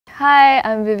Hi,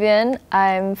 I'm Vivian.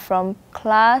 I'm from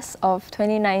class of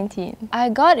 2019. I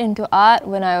got into art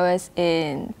when I was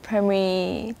in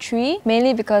primary 3,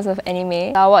 mainly because of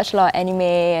anime. I watch a lot of anime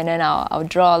and then I'll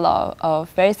draw a lot of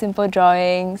very simple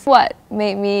drawings. What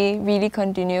made me really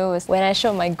continue was when I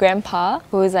showed my grandpa,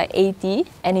 who is like 80,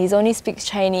 and he only speaks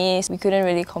Chinese. We couldn't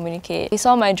really communicate. He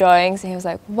saw my drawings and he was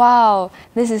like, wow,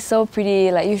 this is so pretty,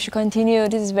 like you should continue,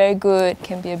 this is very good. It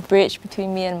can be a bridge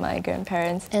between me and my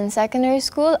grandparents. In secondary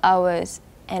school, I was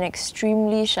an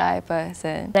extremely shy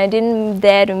person. I didn't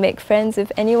dare to make friends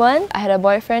with anyone. I had a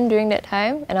boyfriend during that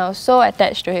time and I was so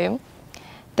attached to him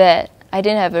that I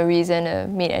didn't have a reason to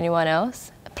meet anyone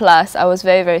else. Plus, I was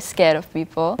very scared of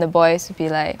people. The boys would be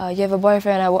like, oh, you have a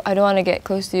boyfriend, I don't want to get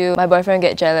close to you. My boyfriend would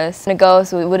get jealous. The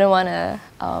girls wouldn't want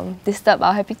to disturb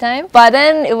our happy time. But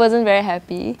then it wasn't very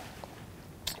happy.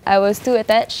 I was too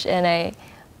attached and I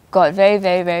got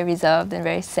very reserved and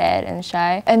very sad and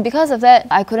shy. And because of that,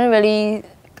 I couldn't really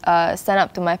stand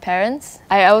up to my parents.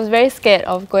 I was very scared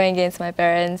of going against my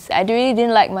parents. I really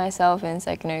didn't like myself in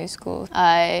secondary school.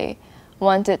 I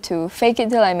wanted to fake it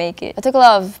till I make it. I took a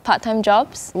lot of part-time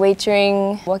jobs,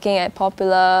 waitering, working at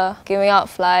Popular, giving out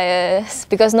flyers,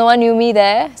 because no one knew me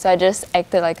there. So I just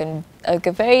acted like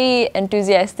a very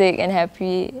enthusiastic and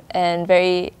happy and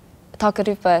very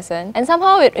talkative person. And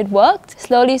somehow it worked.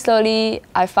 Slowly,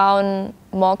 I found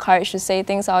more courage to say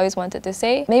things I always wanted to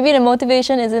say. Maybe the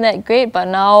motivation isn't that great, but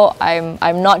now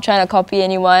I'm not trying to copy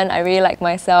anyone. I really like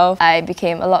myself. I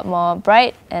became a lot more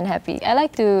bright and happy. I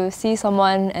like to see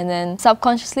someone and then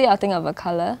subconsciously I'll think of a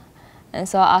colour. And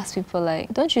so I'll ask people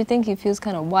like, don't you think he feels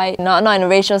kind of white? Not in a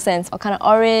racial sense, or kind of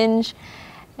orange.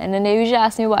 And then they usually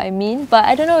ask me what I mean, but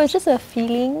I don't know, it's just a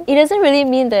feeling. It doesn't really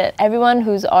mean that everyone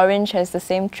who's orange has the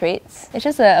same traits. It's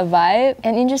just a vibe.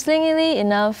 And interestingly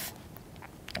enough,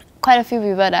 quite a few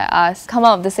people that I asked come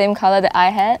out of the same colour that I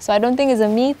had. So I don't think it's a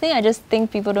me thing, I just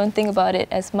think people don't think about it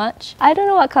as much. I don't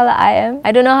know what colour I am.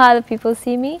 I don't know how other people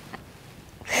see me.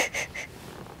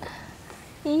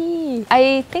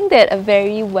 I think that a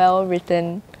very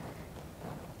well-written,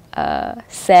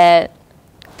 sad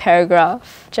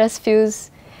paragraph just feels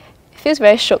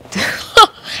very shook too.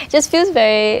 It just feels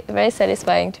very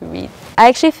satisfying to read. I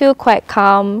actually feel quite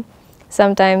calm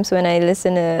sometimes when I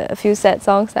listen to a few sad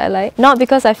songs that I like. Not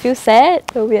because I feel sad,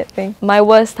 a weird thing. My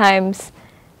worst times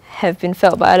have been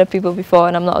felt by other people before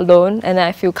and I'm not alone, and then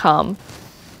I feel calm.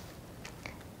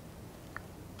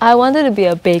 I wanted to be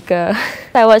a baker.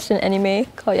 I watched an anime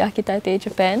called Yakitate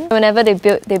Japan. Whenever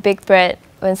they bake bread,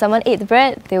 when someone ate the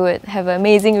bread, they would have an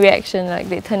amazing reaction, like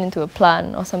they turn into a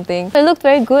plant or something. It looked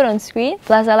very good on screen,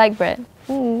 plus I like bread.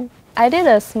 I did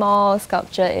a small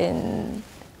sculpture in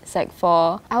Sec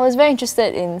 4. I was very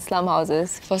interested in slum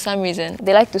houses for some reason.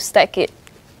 They like to stack it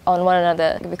on one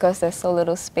another because there's so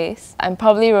little space. I'm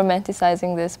probably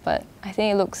romanticizing this, but I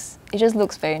think it just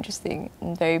looks very interesting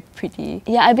and very pretty.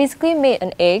 Yeah, I basically made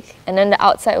an egg and then the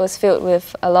outside was filled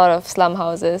with a lot of slum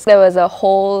houses. There was a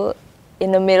hole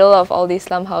in the middle of all these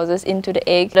slum houses into the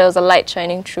egg. There was a light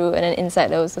shining through and then inside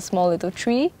there was a small little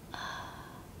tree.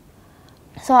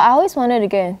 So I always wanted to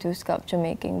get into sculpture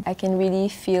making. I can really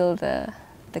feel the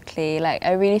clay, like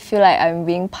I really feel like I'm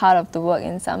being part of the work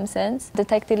in some sense. The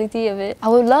tactility of it. I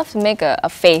would love to make a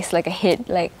face, like a head,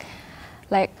 like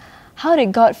how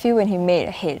did God feel when he made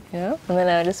a head, you know? And then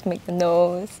I'll just make the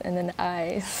nose and then the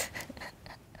eyes.